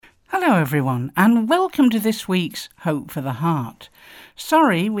Hello everyone, and welcome to this week's Hope for the Heart.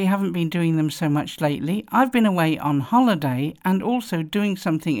 Sorry we haven't been doing them so much lately. I've been away on holiday and also doing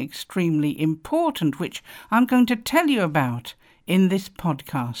something extremely important which I'm going to tell you about in this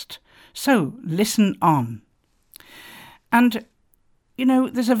podcast. So listen on. And you know,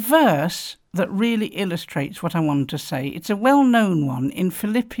 there's a verse that really illustrates what I want to say. It's a well-known one in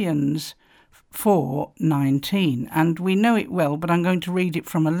Philippians 4:19, and we know it well, but I'm going to read it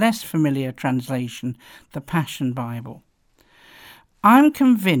from a less familiar translation, the Passion Bible. I'm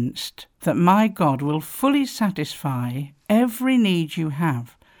convinced that my God will fully satisfy every need you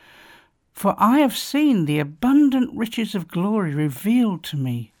have, for I have seen the abundant riches of glory revealed to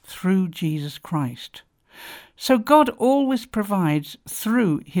me through Jesus Christ. So God always provides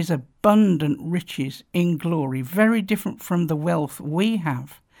through his abundant riches in glory, very different from the wealth we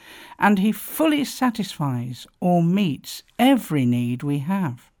have. And he fully satisfies or meets every need we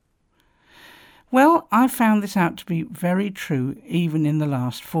have. Well, I found this out to be very true even in the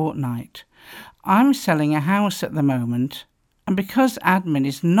last fortnight. I'm selling a house at the moment, and because admin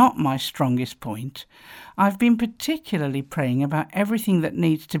is not my strongest point, I've been particularly praying about everything that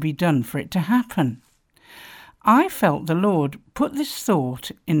needs to be done for it to happen. I felt the Lord put this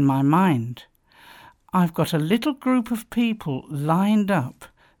thought in my mind. I've got a little group of people lined up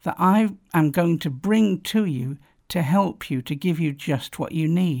that I am going to bring to you to help you, to give you just what you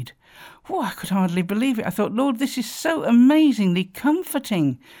need. Oh, I could hardly believe it. I thought, Lord, this is so amazingly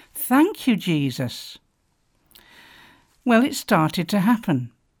comforting. Thank you, Jesus. Well, it started to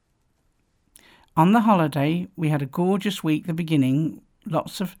happen. On the holiday, we had a gorgeous week, the beginning,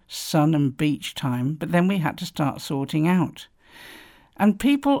 lots of sun and beach time, but then we had to start sorting out. And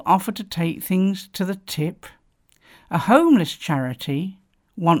people offered to take things to the tip. A homeless charity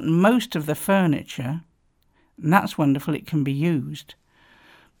want most of the furniture, and that's wonderful, it can be used.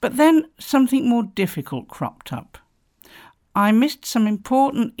 But then something more difficult cropped up. I missed some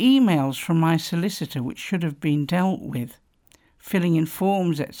important emails from my solicitor which should have been dealt with, filling in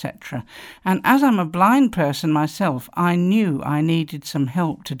forms, etc. And as I'm a blind person myself, I knew I needed some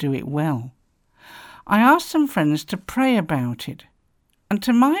help to do it well. I asked some friends to pray about it, and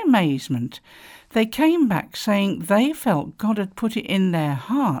to my amazement, they came back saying they felt God had put it in their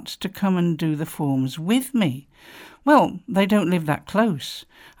hearts to come and do the forms with me. Well, they don't live that close,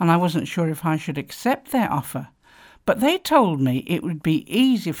 and I wasn't sure if I should accept their offer. But they told me it would be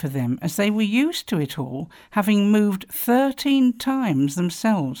easy for them as they were used to it all, having moved 13 times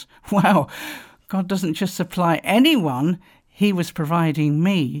themselves. Wow, God doesn't just supply anyone, he was providing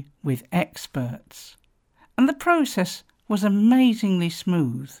me with experts. And the process was amazingly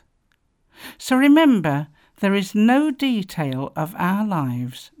smooth. So remember, there is no detail of our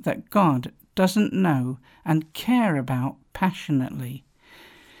lives that God doesn't know and care about passionately.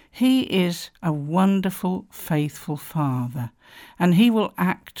 He is a wonderful, faithful Father, and he will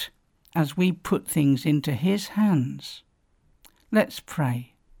act as we put things into his hands. Let's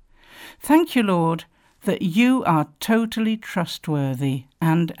pray. Thank you, Lord, that you are totally trustworthy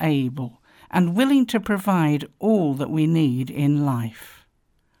and able and willing to provide all that we need in life.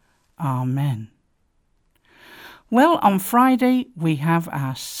 Amen. Well, on Friday we have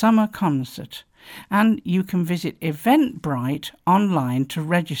our summer concert, and you can visit Eventbrite online to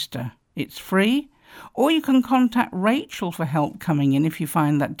register. It's free, or you can contact Rachel for help coming in if you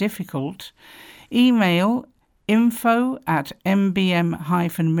find that difficult. Email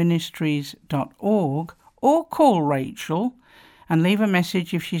info@mbm-ministries.org or call Rachel and leave a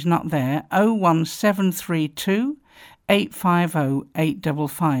message if she's not there, 01732 850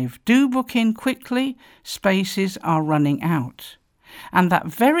 855. Do book in quickly, spaces are running out. And that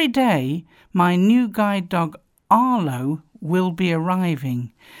very day, my new guide dog Arlo will be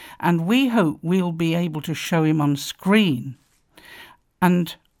arriving, and we hope we'll be able to show him on screen.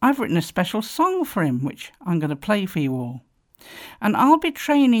 And I've written a special song for him, which I'm going to play for you all. And I'll be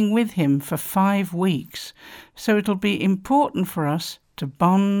training with him for 5 weeks, so it'll be important for us to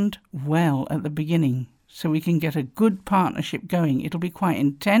bond well at the beginning, so we can get a good partnership going. It'll be quite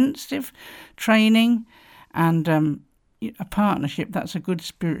intensive training, and a partnership, that's a good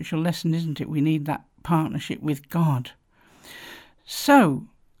spiritual lesson, isn't it? We need that partnership with God. So,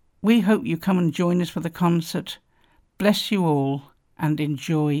 we hope you come and join us for the concert. Bless you all and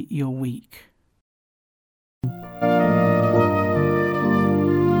enjoy your week.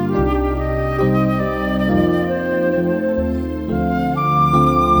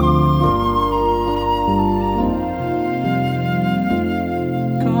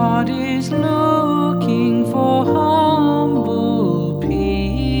 God is looking for humble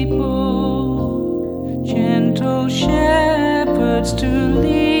people, gentle shepherds to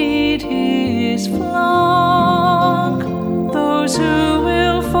lead his flock, those who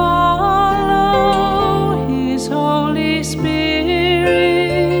will follow his Holy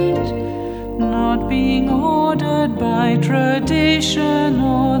Spirit, not being ordered by tradition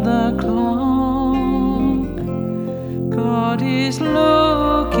or the clock. God is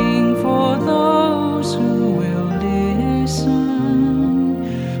looking for those who will listen.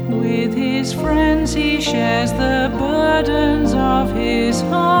 With his friends he shares the burdens of his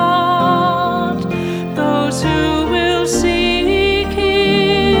heart, those who will seek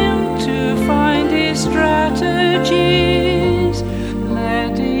him to find his strategies,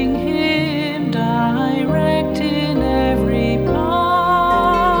 letting him direct in every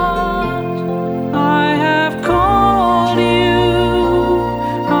part. I have called you,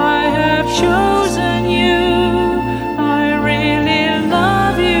 I have chosen you, I really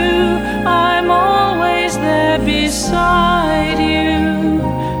love you, I'm always there beside you,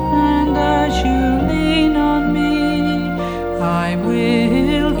 and as you lean on me, I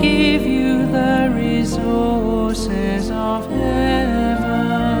will give you the resources of heaven.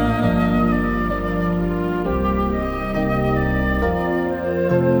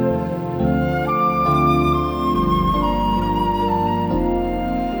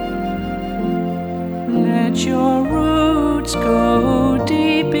 Let your roots go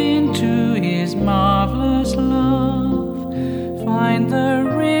deep into his marvelous love. Find the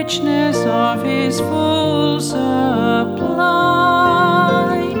richness of his full supply.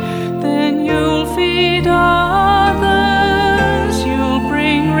 Then you'll feed others, you'll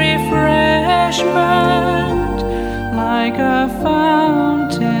bring refreshment, like a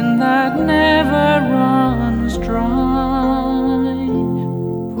fountain that never runs dry.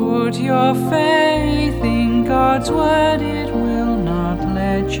 Put your faith in God's word, it will not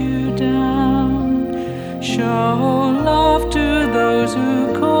let you down. Show love to those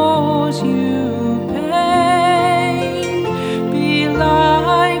who cause you pain. Be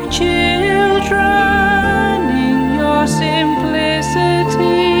like children in your simplicity.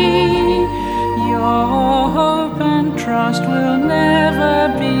 Your hope and trust will never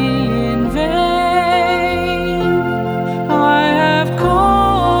be in vain. I have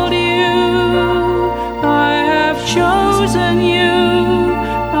called you, I have chosen you,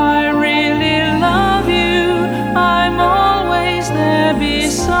 I really love you, I'm always there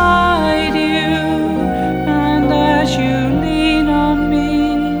beside